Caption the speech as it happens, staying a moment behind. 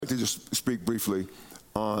to just speak briefly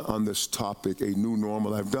on this topic, a new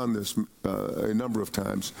normal. I've done this a number of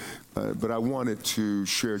times, but I wanted to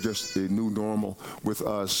share just a new normal with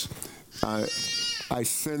us. I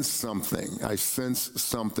sense something. I sense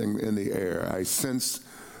something in the air. I sense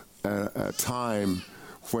a time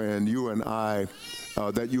when you and I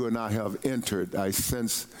have entered. I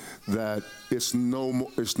sense that it's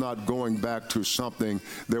not going back to something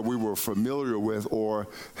that we were familiar with or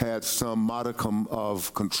had some modicum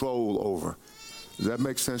of control over. Does that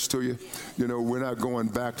make sense to you? You know, we're not going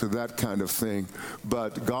back to that kind of thing,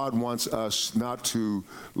 but God wants us not to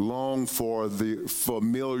long for the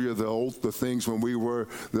familiar, the things when we were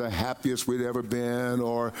the happiest we'd ever been,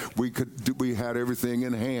 or we had everything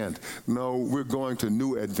in hand. No, we're going to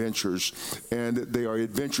new adventures, and they are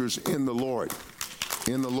adventures in the Lord.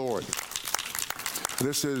 In the Lord.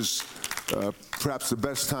 This is perhaps the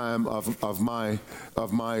best time of my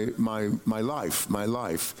life.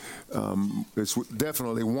 It's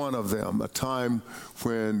definitely one of them, a time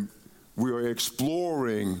when we are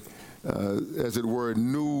exploring, as it were,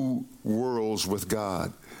 new worlds with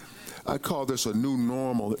God. I call this a new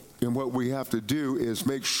normal, and what we have to do is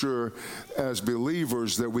make sure as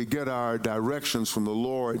believers that we get our directions from the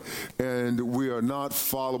Lord, and we are not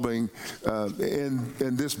following, in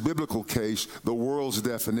this biblical case, the world's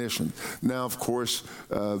definition. Now, of course,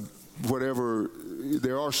 there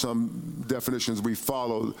are some definitions we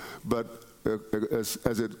follow, but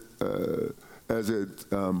as it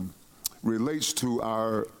relates to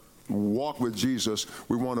our walk with Jesus,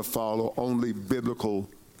 we want to follow only biblical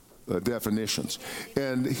definitions.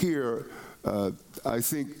 And here, I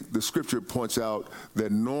think the scripture points out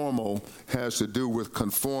that normal has to do with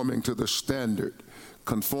conforming to the standard,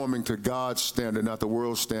 conforming to God's standard, not the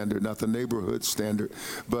world's standard, not the neighborhood standard,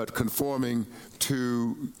 but conforming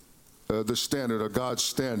to the standard, or God's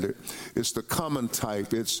standard. It's the common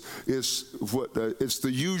type. It's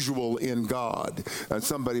the usual in God. And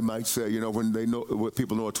somebody might say, you know, when they know what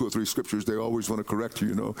people know 2 or 3 scriptures, they always want to correct you.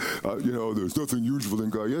 You know, there's nothing usual in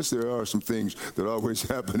God. Yes, there are some things that always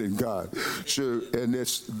happen in God. So, and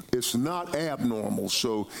it's not abnormal.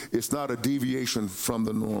 So it's not a deviation from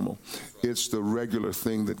the normal. It's the regular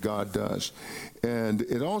thing that God does, and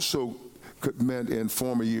it also meant in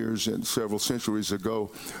former years and several centuries ago,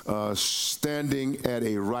 standing at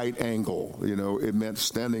a right angle. You know, it meant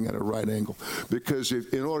standing at a right angle, because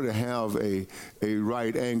in order to have a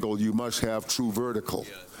right angle, you must have true vertical.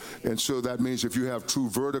 And so that means if you have true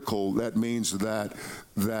vertical, that means that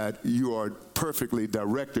you are perfectly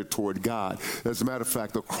directed toward God. As a matter of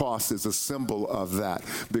fact, the cross is a symbol of that,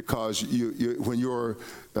 because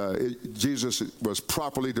Jesus was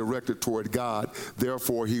properly directed toward God,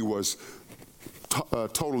 therefore he was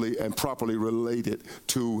totally and properly related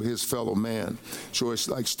to his fellow man. So it's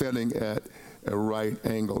like standing at a right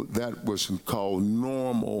angle. That was called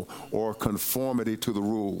normal, or conformity to the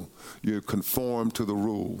rule. You conform to the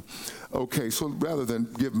rule. Okay, so rather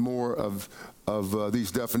than give more of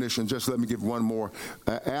these definitions, just let me give one more.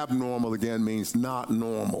 Abnormal again means not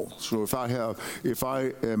normal. So if I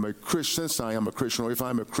am a Christian, since I am a Christian, or if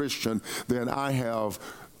I'm a Christian, then I have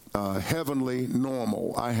heavenly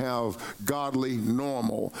normal. I have godly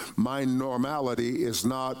normal. My normality is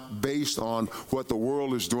not based on what the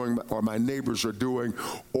world is doing or my neighbors are doing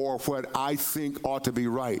or what I think ought to be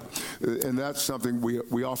right. And that's something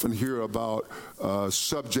we often hear about,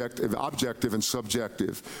 objective and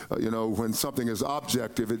subjective. When something is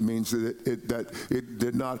objective, it means that it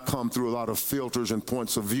did not come through a lot of filters and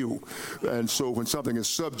points of view. And so when something is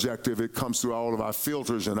subjective, it comes through all of our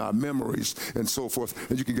filters and our memories and so forth,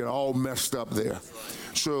 and you can get all messed up there.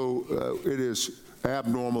 So it is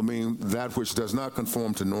abnormal, meaning that which does not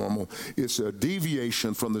conform to normal. It's a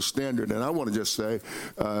deviation from the standard. And I want to just say,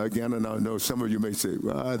 again, and I know some of you may say,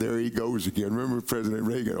 there he goes again. Remember President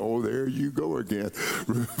Reagan? Oh, there you go again.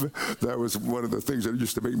 That was one of the things that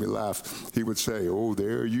used to make me laugh. He would say, oh,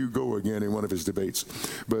 there you go again, in one of his debates.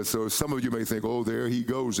 But so some of you may think, oh, there he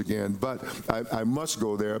goes again. But I must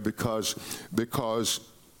go there because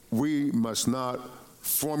we must not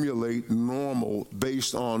formulate normal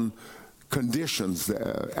based on conditions,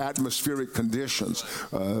 atmospheric conditions,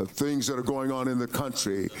 things that are going on in the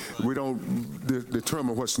country. We don't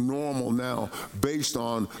determine what's normal now based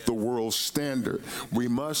on the world's standard. We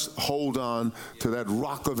must hold on to that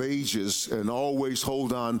rock of ages and always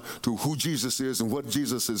hold on to who Jesus is and what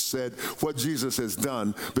Jesus has said, what Jesus has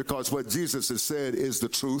done, because what Jesus has said is the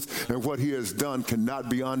truth, and what he has done cannot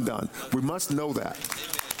be undone. We must know that.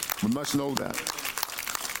 We must know that.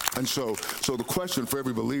 And so the question for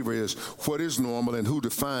every believer is, what is normal and who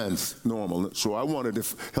defines normal? So I wanted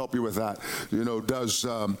to help you with that. You know, does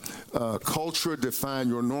culture define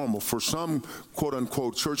your normal? For some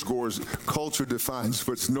quote-unquote churchgoers, culture defines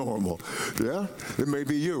what's normal. Yeah? It may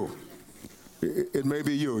be you. It may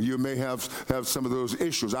be you. You may have some of those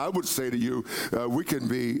issues. I would say to you, we can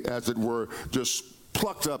be, as it were, just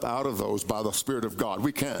plucked up out of those by the Spirit of God.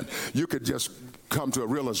 We can. You could just come to a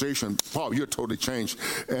realization, wow, you're totally changed.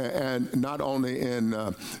 And not only in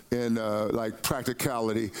like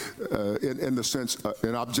practicality, in the sense,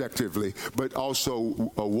 and objectively, but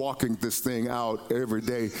also walking this thing out every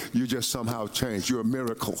day, you just somehow change. You're a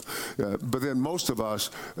miracle. But then most of us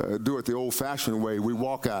do it the old-fashioned way. We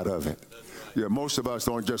walk out of it. Yeah, most of us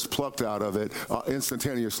aren't just plucked out of it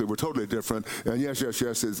instantaneously. We're totally different. And yes,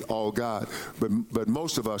 it's all God. But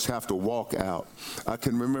most of us have to walk out. I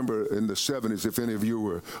can remember in the 70s, if any of you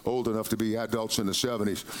were old enough to be adults in the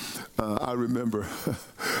 70s, I remember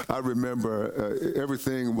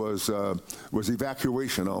everything was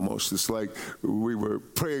evacuation almost. It's like we were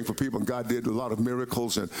praying for people, and God did a lot of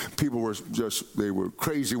miracles, and people were they were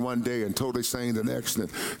crazy one day and totally sane the next.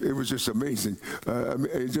 And it was just amazing.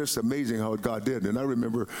 It's just amazing how God did. And I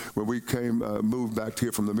remember when we moved back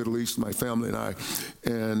here from the Middle East, my family and I,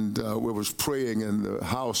 and we was praying in the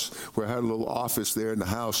house where I had a little office there in the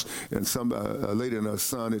house, and some a lady and her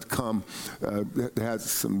son had come, had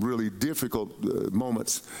some really difficult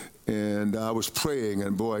moments, and I was praying,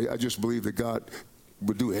 and boy, I just believe that God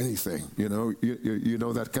would do anything, you know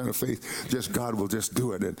that kind of faith. Just God will just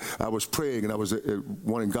do it. And I was praying, and I was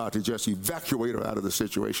wanting God to just evacuate her out of the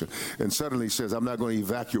situation. And suddenly he says, I'm not going to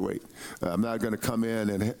evacuate. I'm not going to come in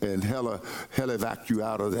and hella evac you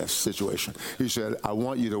out of this situation. He said, I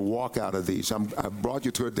want you to walk out of these. I brought you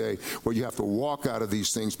to a day where you have to walk out of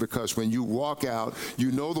these things, because when you walk out,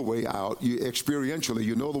 you know the way out. You experientially,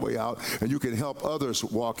 you know the way out, and you can help others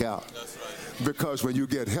walk out. That's right. Because when you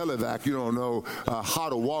get helivac, you don't know how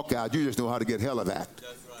to walk out. You just know how to get helivac.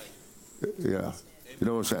 That's right. Yeah. You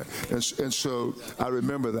know what I'm saying? And so I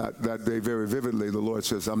remember that day very vividly. The Lord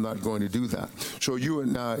says, I'm not going to do that. So you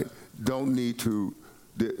and I don't need to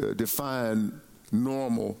define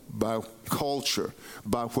normal by culture,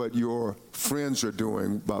 by what your friends are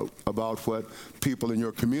doing, about what people in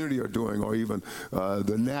your community are doing, or even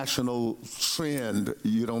the national trend.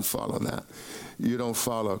 You don't follow that. You don't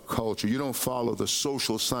follow culture. You don't follow the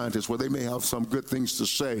social scientists, where they may have some good things to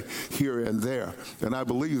say here and there. And I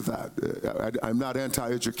believe that. I'm not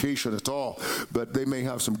anti-education at all, but they may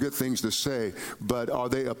have some good things to say, but are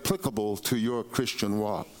they applicable to your Christian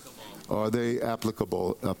walk? Are they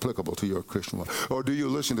applicable to your Christian life? Or do you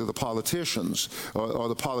listen to the politicians? Or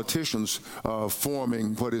the politicians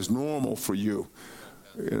forming what is normal for you?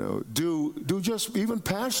 You know, do just, even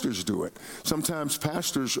pastors do it. Sometimes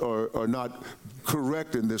pastors are not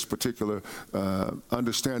correct in this particular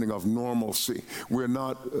understanding of normalcy. We're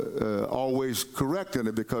not always correct in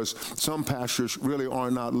it, because some pastors really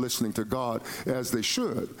are not listening to God as they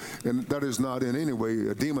should. And that is not in any way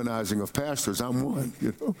a demonizing of pastors. I'm one,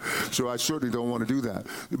 you know. So I certainly don't want to do that.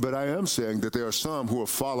 But I am saying that there are some who are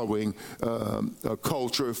following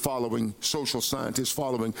culture, following social scientists,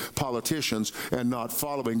 following politicians, and not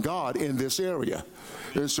following God in this area.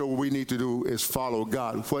 And so what we need to do is follow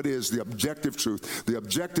God. What is the objective truth? The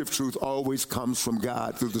objective truth always comes from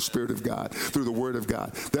God, through the Spirit of God, through the Word of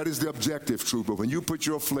God. That is the objective truth. But when you put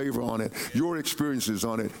your flavor on it, your experiences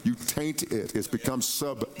on it, you taint it. It becomes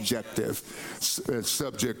subjective,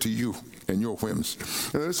 subject to you and your whims.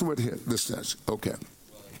 And that's what this says. Okay.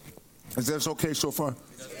 Is that okay so far?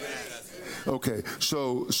 Okay.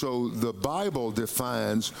 So the Bible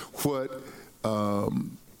defines what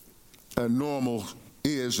a normal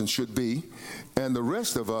is and should be, and the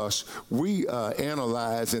rest of us, we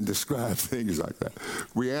analyze and describe things like that.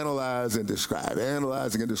 We analyze and describe,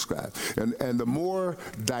 analyzing and describe. And the more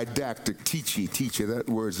didactic, teachy, that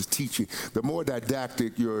word is teachy, the more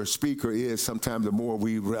didactic your speaker is, sometimes the more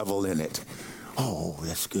we revel in it. Oh,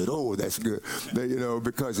 that's good. Oh, that's good. You know,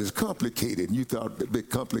 because it's complicated. You thought a bit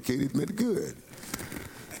complicated meant good.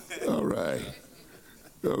 All right.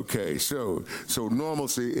 Okay, so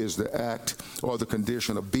normalcy is the act or the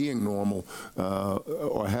condition of being normal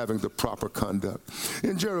or having the proper conduct.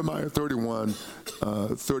 In Jeremiah 31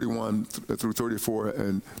 through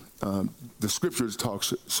 34, the scriptures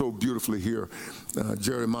talks so beautifully here.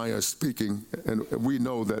 Jeremiah is speaking, and we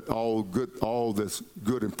know that all that's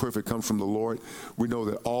good and perfect comes from the Lord. We know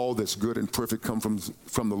that all that's good and perfect comes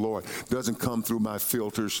from the Lord. It doesn't come through my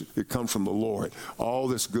filters. It comes from the Lord. All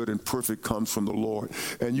that's good and perfect comes from the Lord.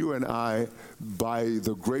 And you and I, by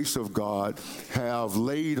the grace of God, have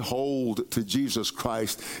laid hold to Jesus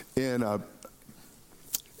Christ in a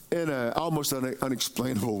almost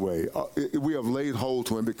unexplainable way. We have laid hold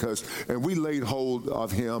to him and we laid hold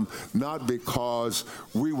of him not because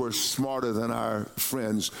we were smarter than our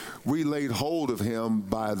friends. We laid hold of him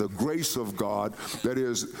by the grace of God.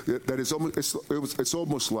 It's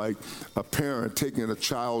almost like a parent taking a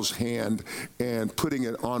child's hand and putting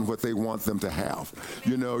it on what they want them to have.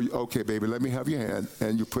 You know, okay, baby, let me have your hand,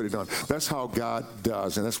 and you put it on. That's how God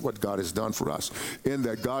does, and that's what God has done for us, in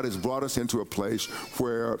that God has brought us into a place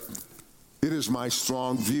where it is my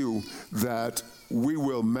strong view that we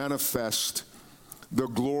will manifest the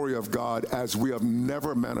glory of God as we have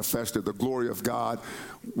never manifested the glory of God.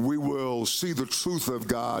 We will see the truth of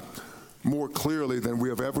God more clearly than we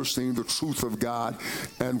have ever seen the truth of God.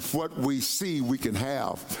 And what we see, we can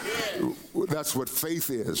have. That's what faith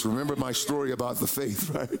is. Remember my story about the faith,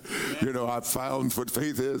 right? You know, I found what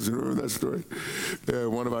faith is. Remember that story?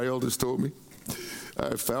 One of my elders told me.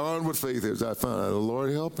 I found what faith is. I found the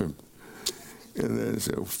Lord help him. And then he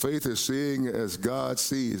said, faith is seeing as God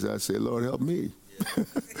sees. I say, Lord, help me.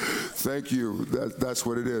 Thank you. That's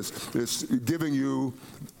what it is. It's giving you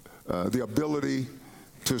the ability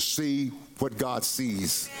to see what God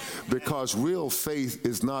sees. Because real faith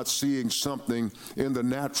is not seeing something in the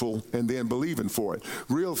natural and then believing for it.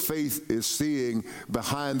 Real faith is seeing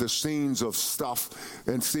behind the scenes of stuff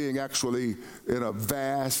and seeing actually in a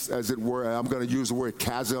vast, as it were, I'm going to use the word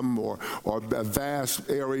chasm or a vast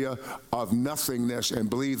area of nothingness and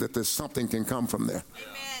believe that there's something can come from there.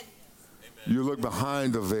 Amen. You look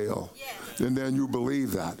behind the veil, and then you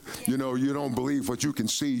believe that. You know, you don't believe what you can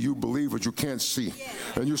see, you believe what you can't see.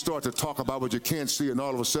 And you start to talk about what you can't see, and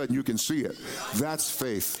all of a sudden you can see it. That's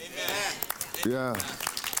faith. Yeah.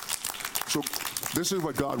 So this is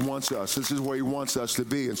what God wants us. This is where he wants us to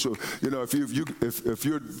be. And so, you know, if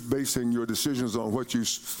you're basing your decisions on what you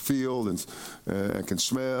feel and can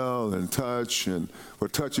smell and touch and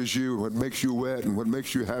what touches you, what makes you wet and what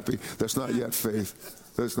makes you happy, that's not yet faith.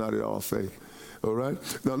 That's not at all faith. All right?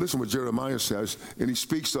 Now listen what Jeremiah says, and he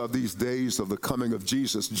speaks of these days of the coming of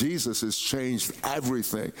Jesus. Jesus has changed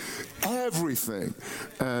everything. Everything.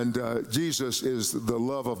 And Jesus is the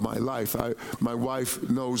love of my life. My wife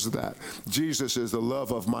knows that. Jesus is the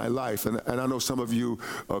love of my life. And I know some of you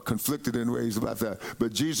are conflicted in ways about that.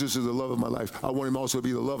 But Jesus is the love of my life. I want him also to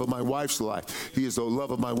be the love of my wife's life. He is the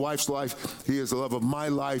love of my wife's life. He is the love of my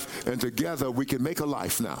life. And together we can make a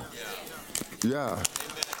life now. Yeah.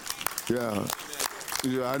 Yeah.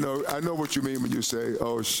 Yeah, I know what you mean when you say,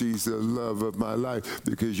 oh, she's the love of my life,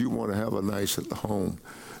 because you want to have a nice home.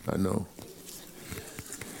 I know.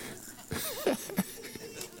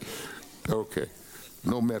 Okay.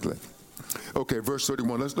 No meddling. Okay, verse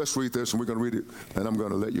 31. Let's read this, and we're going to read it, and I'm going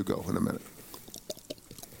to let you go in a minute.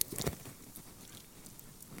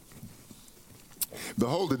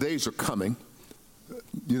 Behold, the days are coming.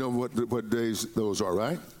 You know what days those are,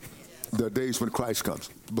 right? The days when Christ comes.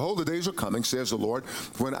 Behold, the days are coming, says the Lord,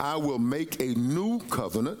 when I will make a new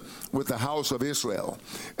covenant with the house of Israel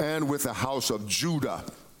and with the house of Judah.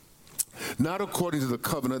 Not according to the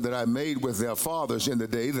covenant that I made with their fathers in the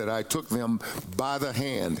day that I took them by the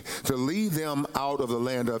hand to lead them out of the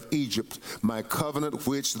land of Egypt, my covenant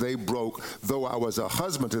which they broke, though I was a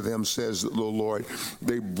husband to them, says the Lord.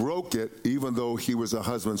 They broke it even though he was a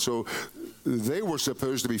husband. So they were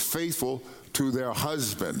supposed to be faithful to their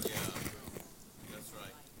husband. Yeah. That's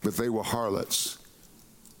right. But they were harlots.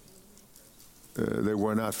 They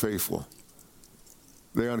were not faithful.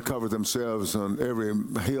 They uncovered themselves on every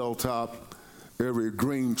hilltop, every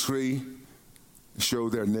green tree,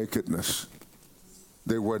 showed their nakedness.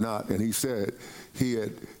 They were not. And he said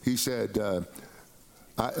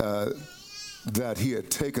that he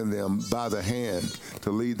had taken them by the hand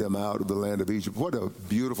to lead them out of the land of Egypt. What a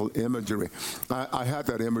beautiful imagery. I had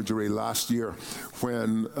that imagery last year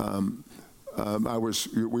when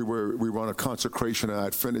we were on a consecration, and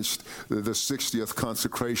I'd finished the 60th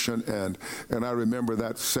consecration, and I remember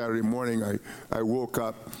that Saturday morning I woke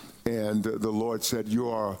up and the Lord said, you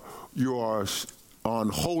are on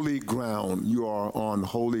holy ground. You are on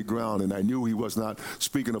holy ground. And I knew he was not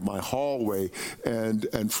speaking of my hallway.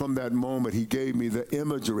 And from that moment, he gave me the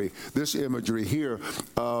imagery, this imagery here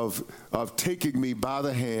of taking me by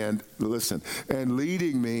the hand, listen, and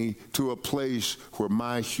leading me to a place where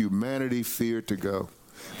my humanity feared to go.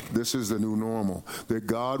 This is the new normal, that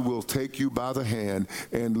God will take you by the hand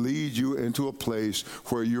and lead you into a place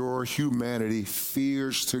where your humanity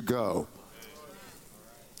fears to go.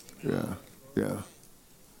 Yeah.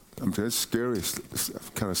 It's scary. It's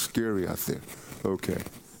kind of scary out there.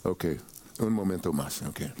 Okay. Un momento más.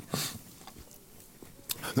 Okay.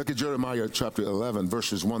 Look at Jeremiah chapter 11,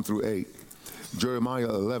 verses 1 through 8. Jeremiah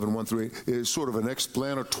 11, 1 through 8 is sort of an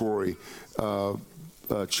explanatory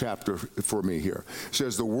chapter for me here. It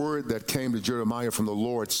says, the word that came to Jeremiah from the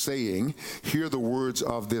Lord, saying, hear the words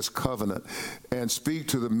of this covenant, and speak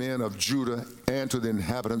to the men of Judah and to the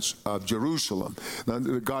inhabitants of Jerusalem. Now,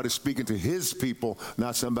 God is speaking to his people,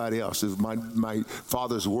 not somebody else. My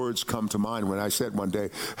father's words come to mind when I said one day,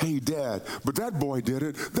 hey, Dad, but that boy did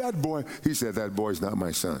it. That boy. He said, that boy's not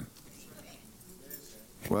my son.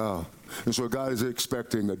 Wow. And so God is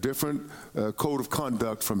expecting a different code of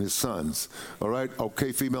conduct from his sons. All right?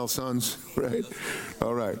 Okay, female sons, right?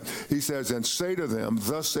 All right. He says, and say to them,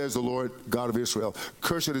 thus says the Lord God of Israel,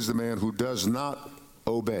 cursed is the man who does not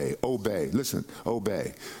obey. Obey. Listen,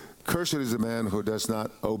 obey. Cursed is the man who does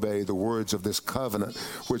not obey the words of this covenant,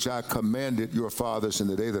 which I commanded your fathers in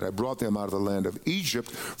the day that I brought them out of the land of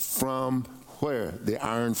Egypt from where? The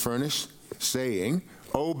iron furnace, saying,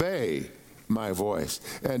 obey my voice,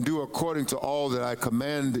 and do according to all that I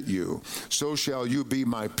command you. So shall you be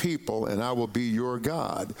my people, and I will be your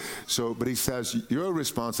God. So, but he says, your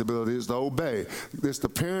responsibility is to obey. This, the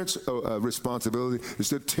parents' responsibility is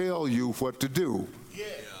to tell you what to do. Yeah.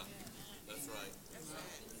 That's right.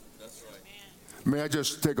 That's right. May I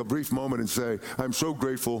just take a brief moment and say, I'm so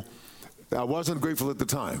grateful. I wasn't grateful at the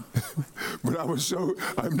time, but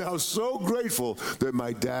I'm now so grateful that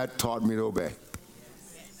my dad taught me to obey.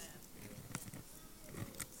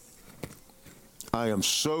 I am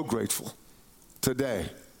so grateful today.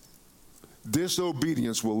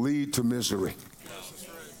 Disobedience will lead to misery.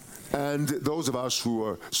 And those of us who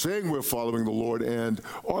are saying we're following the Lord and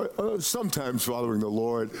are sometimes following the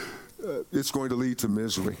Lord, it's going to lead to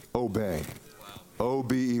misery. Obey.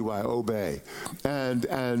 O-B-E-Y, obey.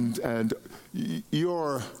 And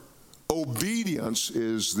your obedience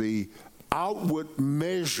is the outward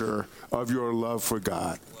measure of your love for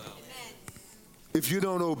God. If you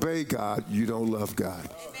don't obey God, you don't love God.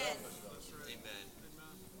 Amen.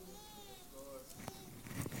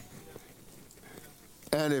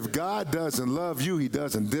 And if God doesn't love you, he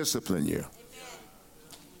doesn't discipline you. Amen.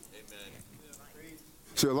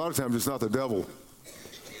 See, a lot of times it's not the devil.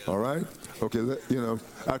 All right? Okay,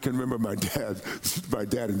 I can remember my dad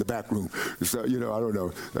in the back room. So, I don't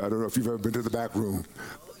know if you've ever been to the back room.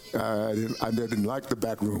 I didn't like the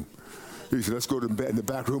back room. He said, let's go to bed in the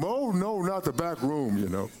back room. Oh, no, not the back room,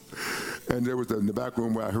 And there was in the back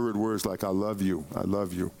room where I heard words like, I love you, I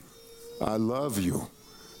love you, I love you.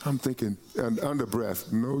 I'm thinking, and under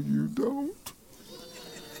breath, no, you don't.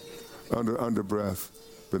 Under breath.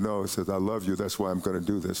 But no, it says, I love you, that's why I'm going to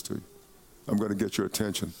do this to you. I'm going to get your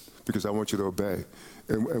attention because I want you to obey.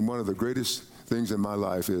 And one of the greatest things in my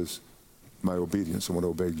life is my obedience. I want to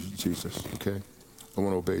obey Jesus, okay? I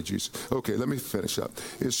want to obey Jesus. Okay, let me finish up.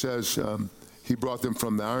 It says, he brought them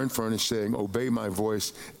from the iron furnace, saying, obey my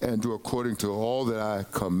voice and do according to all that I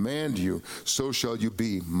command you. So shall you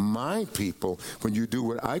be my people. When you do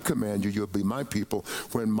what I command you, you'll be my people.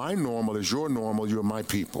 When my normal is your normal, you're my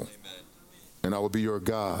people. Amen. And I will be your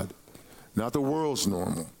God, not the world's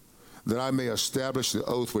normal, that I may establish the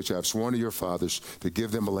oath which I have sworn to your fathers to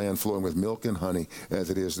give them a land flowing with milk and honey as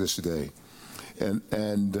it is this day.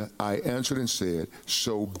 And I answered and said,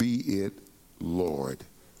 so be it, Lord.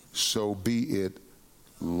 So be it,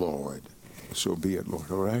 Lord. So be it, Lord.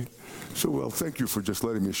 All right? So, well, thank you for just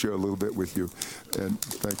letting me share a little bit with you. And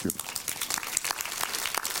thank you.